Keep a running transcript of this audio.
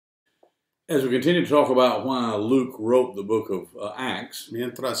As we continue to talk about why Luke wrote the book of Acts,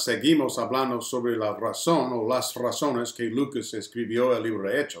 Mientras seguimos hablando sobre la razón o las razones que Lucas escribió el libro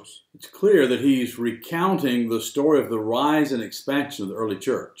de Hechos, it's clear that he's recounting the story of the rise and expansion of the early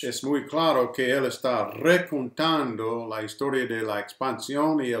church. es muy claro que él está recontando la historia de la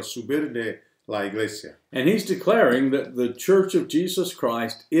expansión y el subir de la iglesia. And he's declaring that the church of Jesus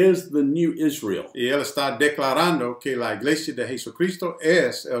Christ is the new Israel. Y él está declarando que la iglesia de Jesucristo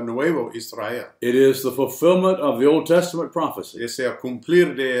es el nuevo Israel. It is the fulfillment of the Old Testament prophecy. Es el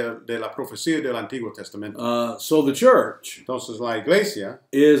cumplir de la profecía del Antiguo Testamento. So the church Entonces la iglesia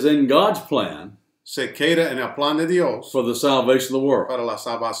is in God's plan se queda en el plan de Dios for the salvation of the world. para la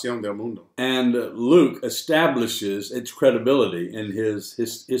salvación del mundo. And Luke establishes its credibility in his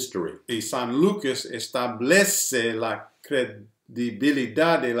history. Y San Lucas establece la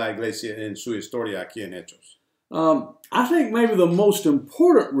credibilidad de la iglesia en su historia aquí en Hechos. I think maybe the most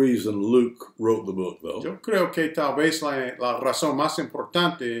important reason Luke wrote the book, though, Yo creo que tal vez la razón más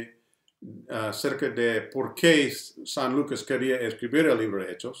importante acerca de por qué San Lucas quería escribir el libro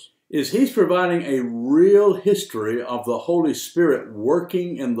de Hechos is he's providing a real history of the Holy Spirit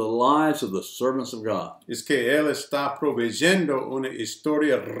working in the lives of the servants of God. es que él está proveyendo una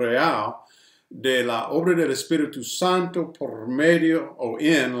historia real de la obra del Espíritu Santo por medio o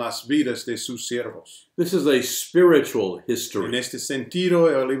en las vidas de sus siervos. This is a spiritual En history. este sentido,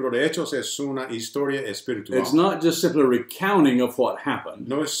 el libro de Hechos es una historia espiritual. It's not just simply a recounting of what happened,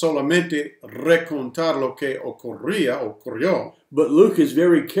 No es solamente recontar lo que ocurrió, but Luke is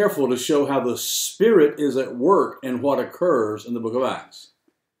very careful to show how the Spirit is at work in what occurs in the book of Acts.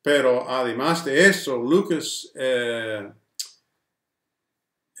 pero además de eso, Lucas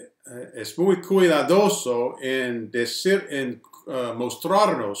es muy cuidadoso en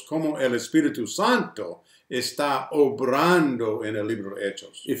mostrarnos cómo el Espíritu Santo está obrando en el libro de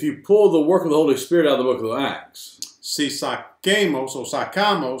Hechos. If you pull the work of the Holy Spirit out of the book of Acts, Si sacamos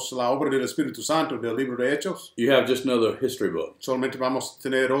la obra del Espíritu Santo del libro de Hechos, you have just another history book. solamente vamos a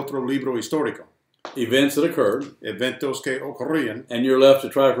tener otro libro histórico, Events that occurred, eventos que ocurrían, and you're left to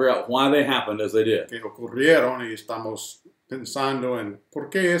try to figure out why they happened as they did. que ocurrieron y estamos pensando en por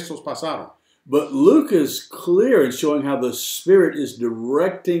qué estos pasaron. But Luke is clear in showing how the Spirit is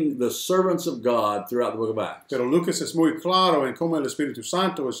directing the servants of God throughout the book of Acts. Pero Lucas es muy claro en cómo el Espíritu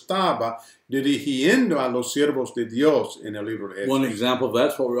Santo estaba dirigiendo a los siervos de Dios en el libro de One Hechos. example of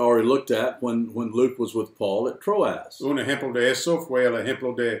that's what we already looked at when Luke was with Paul at Troas. Un ejemplo de eso fue el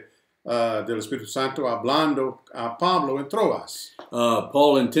ejemplo del Espíritu Santo hablando a Pablo en Troas.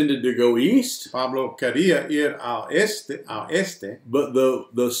 Paul intended to go east, Pablo quería ir al este, but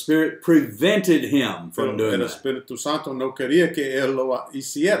the Spirit prevented him from pero doing el that. Espíritu Santo no quería que él lo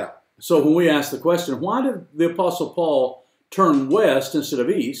hiciera. So when we ask the question, why did the Apostle Paul turn west instead of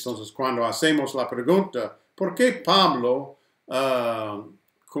east? Entonces, cuando hacemos la pregunta, ¿por qué Pablo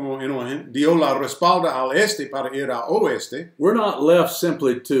dio la respalda al este para ir al oeste? We're not left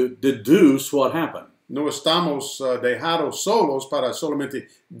simply to deduce what happened. No estamos dejados solos para solamente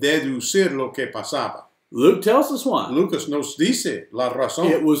deducir lo que pasaba. Luke tells us why. Lucas nos dice la It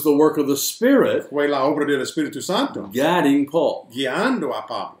razón. was the work of the Spirit Fue la obra del Espíritu Santo guiding Paul. guiando a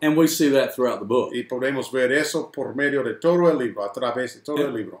Pablo. And we see that throughout the book. Y podemos ver eso por medio de todo el libro, a través de todo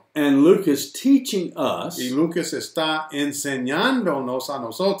el libro. And Luke is teaching us, Y Lucas está enseñándonos a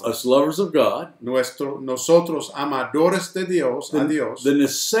nosotros, us lovers of God, nosotros amadores de Dios, a Dios, the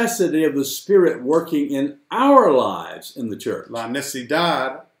necessity of the Spirit working in our lives in the church. la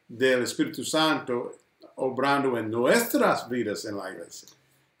necesidad del Espíritu Santo obrando en nuestras vidas en la iglesia.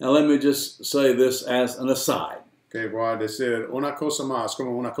 Now let me just say this as an aside. Que voy a decir una cosa más,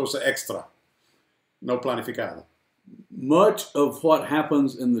 como una cosa extra, no planificada. Much of what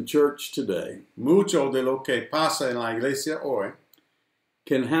happens in the church today Mucho de lo que pasa en la iglesia hoy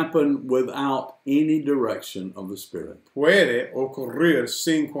can happen without any direction of the Spirit. puede ocurrir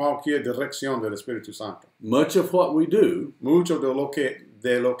sin cualquier dirección del Espíritu Santo. Much of what we do Mucho de lo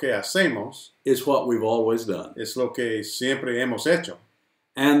que hacemos is what we've always done. es lo que siempre hemos hecho.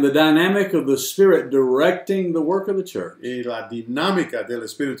 And the dynamic of the Spirit directing the work of the church Y la dinámica del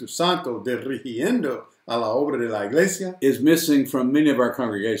Espíritu Santo dirigiendo a la obra de la iglesia is missing from many of our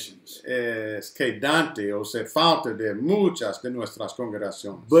congregations. es quedante o se falta de muchas de nuestras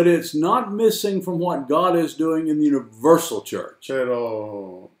congregaciones. But it's not missing from what God is doing in the universal church.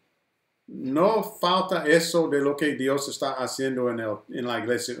 Pero no falta eso de lo que Dios está haciendo en la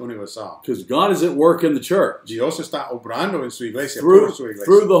iglesia universal. Because God is at work in the church Dios está obrando en su iglesia, through, por su iglesia,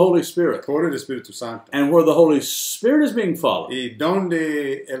 through the Holy Spirit. por el Espíritu Santo. And where the Holy Spirit is being followed, Y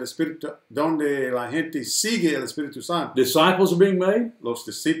donde la gente sigue el Espíritu Santo, disciples are being made, los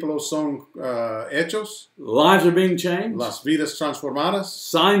discípulos son hechos, lives are being changed, las vidas transformadas,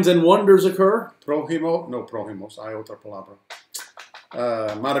 signs and wonders occur, prójimos, hay otra palabra.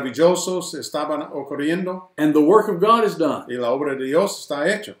 Maravillosos estaban ocurriendo and the work of God is done. y la obra de Dios está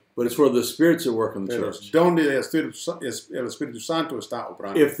hecha. But it's where the Spirit's at work in the Pero church. donde el Espíritu Santo está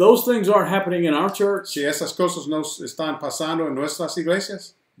obrando. If those things aren't happening in our church, Si esas cosas no están pasando en nuestras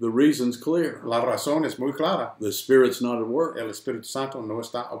iglesias, the reason's clear. la razón es muy clara. The Spirit's not at work. El Espíritu Santo no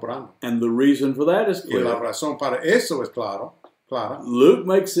está obrando. And the reason for that is Y la clear. razón para eso es clara. Luke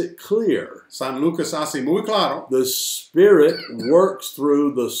makes it clear. San Lucas hace muy claro. The Spirit works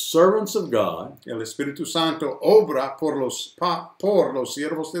through the servants of God El Espíritu Santo obra por los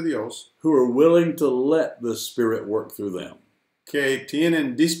siervos de Dios who are willing to let the Spirit work through them. que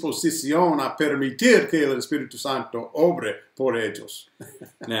tienen disposición a permitir que el Espíritu Santo obre por ellos.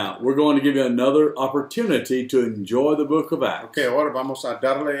 Now, we're going to give you another opportunity to enjoy the book of Acts. Ok, ahora vamos a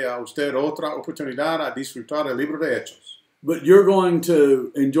darle a usted otra oportunidad a disfrutar el libro de Hechos. But you're going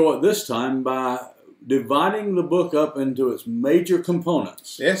to enjoy it this time by dividing the book up into its major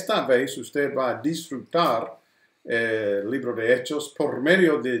components. Esta vez usted va a disfrutar el libro de Hechos por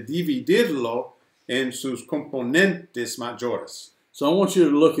medio de dividirlo en sus componentes mayores. So I want you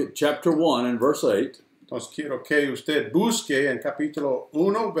to look at chapter 1 and verse 8. Entonces quiero que usted busque en capítulo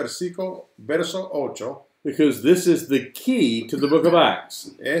 1, verso 8. Because this is the key to the book of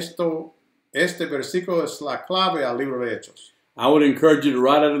Acts. Este versículo es la clave al libro de Hechos. I would encourage you to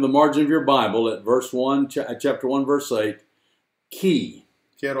write out in the margin of your Bible at chapter 1, verse 8, key.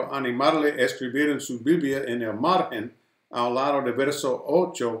 Quiero animarle a escribir en su Biblia en el margen al lado de verso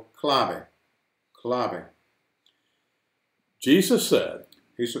 8, clave. Jesus said,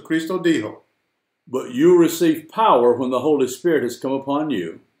 Jesucristo dijo, but you receive power when the Holy Spirit has come upon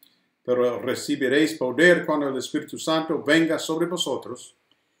you, pero recibiréis poder cuando el Espíritu Santo venga sobre vosotros,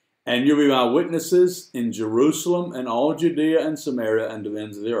 and you'll be my witnesses in Jerusalem and all Judea and Samaria and to the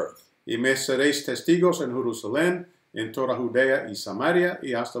ends of the earth. y me seréis testigos en Jerusalén, en toda Judea y Samaria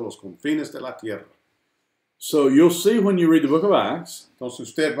y hasta los confines de la tierra. So you'll see when you read the book of Acts Entonces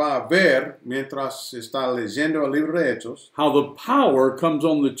usted va a ver, mientras está leyendo el libro de Hechos, how the power comes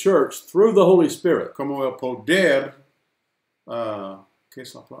on the church through the Holy Spirit. como el poder, ¿qué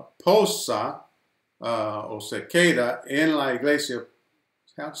es la palabra? Posa o se queda en la iglesia.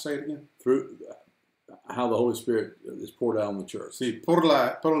 How to say it again? Through how the Holy Spirit is poured out on the church. Sí, por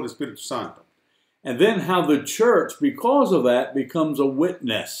el Espíritu Santo. And then how the church, because of that, becomes a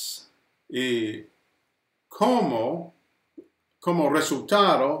witness. Y como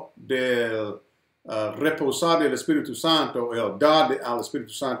resultado del reposar del Espíritu Santo, el dar al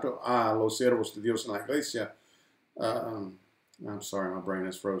Espíritu Santo a los siervos de Dios en la iglesia. I'm sorry, my brain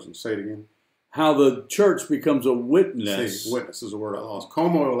is frozen. Say it again. How the church becomes a witness. Sí, witness is a word I lost.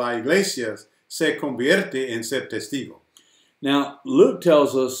 Como la iglesia se convierte en ser testigo. Now, Luke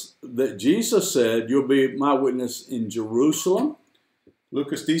tells us that Jesus said, you'll be my witness in Jerusalem,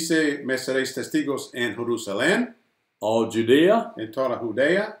 Lucas dice, me seréis testigos en Jerusalén, all Judea en toda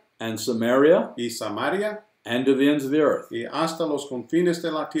Judea and Samaria, y Samaria, and to the ends of the earth. y hasta los confines de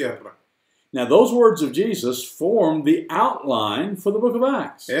la tierra. Now, those words of Jesus form the outline for the book of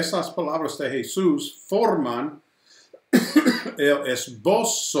Acts. Esas palabras de Jesús forman el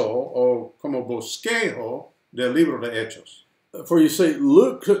esbozo o como bosquejo del libro de Hechos. For you see,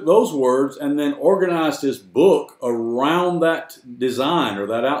 Luke took those words and then organized his book around that design or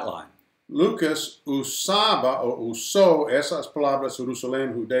that outline. Lucas usó esas palabras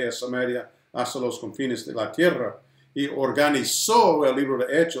Jerusalén, Judea, Samaria, hasta los confines de la tierra y organizó el libro de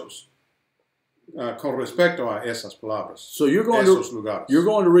Hechos con respecto a esas palabras. So you're going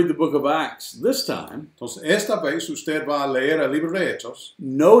to read the book of Acts this time. Entonces, esta vez usted va a leer el libro de Hechos,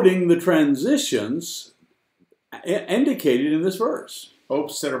 noting the transitions indicated in this verse.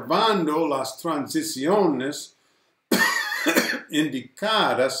 observando las transiciones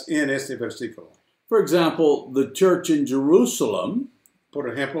indicadas en este versículo. For example, the church in Jerusalem, por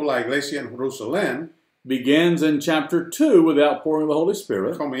ejemplo, la iglesia en Jerusalén, begins in chapter 2 with the outpouring of the Holy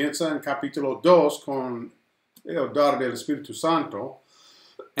Spirit. Comienza en capítulo 2 con el dar del Espíritu Santo.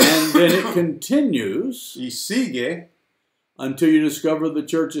 And then it continues y sigue until you discover the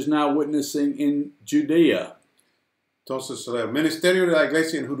church is now witnessing in Judea. Entonces, el ministerio de la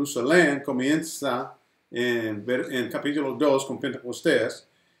iglesia en Jerusalén comienza en capítulo 2 con Pentecostés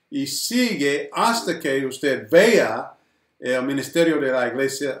y sigue hasta que usted vea el ministerio de la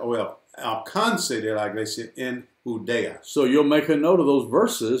iglesia o el alcance de la iglesia en Judea. So you'll make a note of those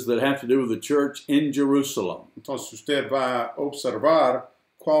verses that have to do with the church in Jerusalem. Entonces usted va a observar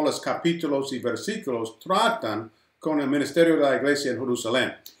cuáles capítulos y versículos tratan con el ministerio de la iglesia en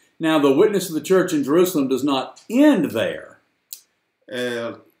Jerusalén. Now, the witness of the church in Jerusalem does not end there.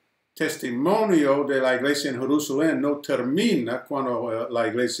 El testimonio de la iglesia en Jerusalén no termina cuando la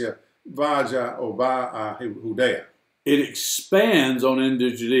iglesia vaya o va a Judea. It expands on into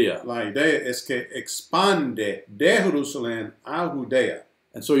Judea. La idea es que expande de Jerusalén a Judea.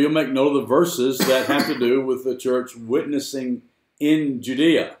 And so you'll make note of the verses that have to do with the church witnessing in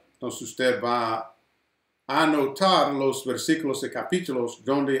Judea. Entonces usted va a anotar los versículos y capítulos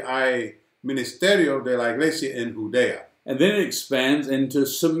donde hay ministerio de la iglesia en Judea. And then it expands into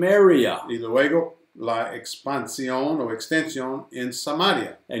Samaria. Y luego la expansión o extensión en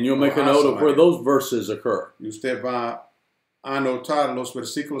Samaria. And you'll make a note of where those verses occur. Y usted va a anotar los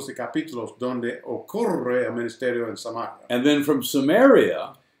versículos y capítulos donde ocurre el ministerio en Samaria. And then from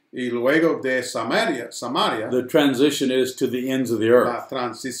Samaria, Y luego de Samaria, the transition is to the ends of the earth. la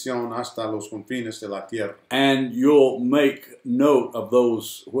transición hasta los confines de la tierra. And you'll make note of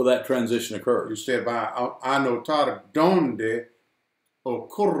those where that transition Y occurs. usted va a anotar dónde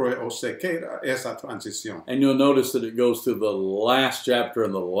ocurre o se queda esa transición. And you'll notice that it goes through the last chapter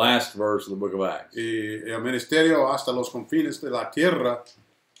and the last verse of the book of Acts. Y el ministerio hasta los confines de la tierra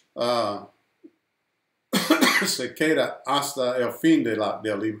se queda hasta el fin del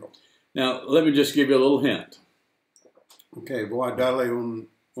libro. Now, let me just give you a little hint. Ok, voy a darle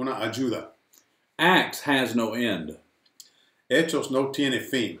una ayuda. Acts has no end. Hechos no tiene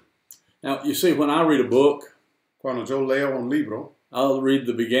fin. Now, you see, when I read a book, Cuando yo leo un libro, I'll read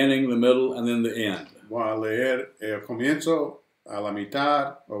the beginning, the middle, and then the end. voy a leer el comienzo, a la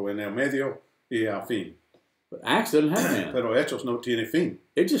mitad, o en el medio, y al fin. But Acts doesn't have an end. Pero Hechos no tiene fin.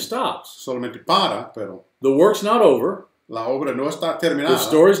 It just stops. Solamente para, pero The work's not over. la obra no está The terminada.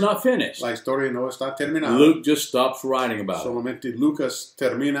 story's not finished. La historia no está terminada. Luke just stops writing about it. Solamente Lucas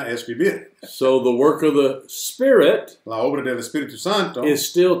termina escribir. So the work of the Spirit La obra del Espíritu Santo is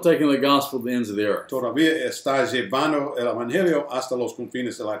still taking the gospel to the ends of the earth. todavía está llevando el Evangelio hasta los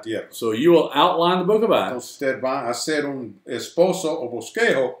confines de la tierra. So you will outline the book of Acts Entonces usted va a ser un esposo o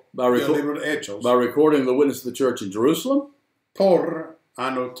bosquejo del libro de Hechos by recording the witness of the church in Jerusalem, por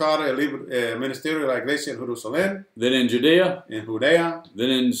anotar el ministerio de la iglesia en Jerusalén, then in Judea, en Judea, then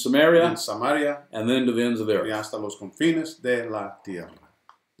in Samaria, en Samaria and then to the ends of the y earth. hasta los confines de la tierra.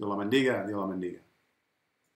 Dios la bendiga, Dios la bendiga.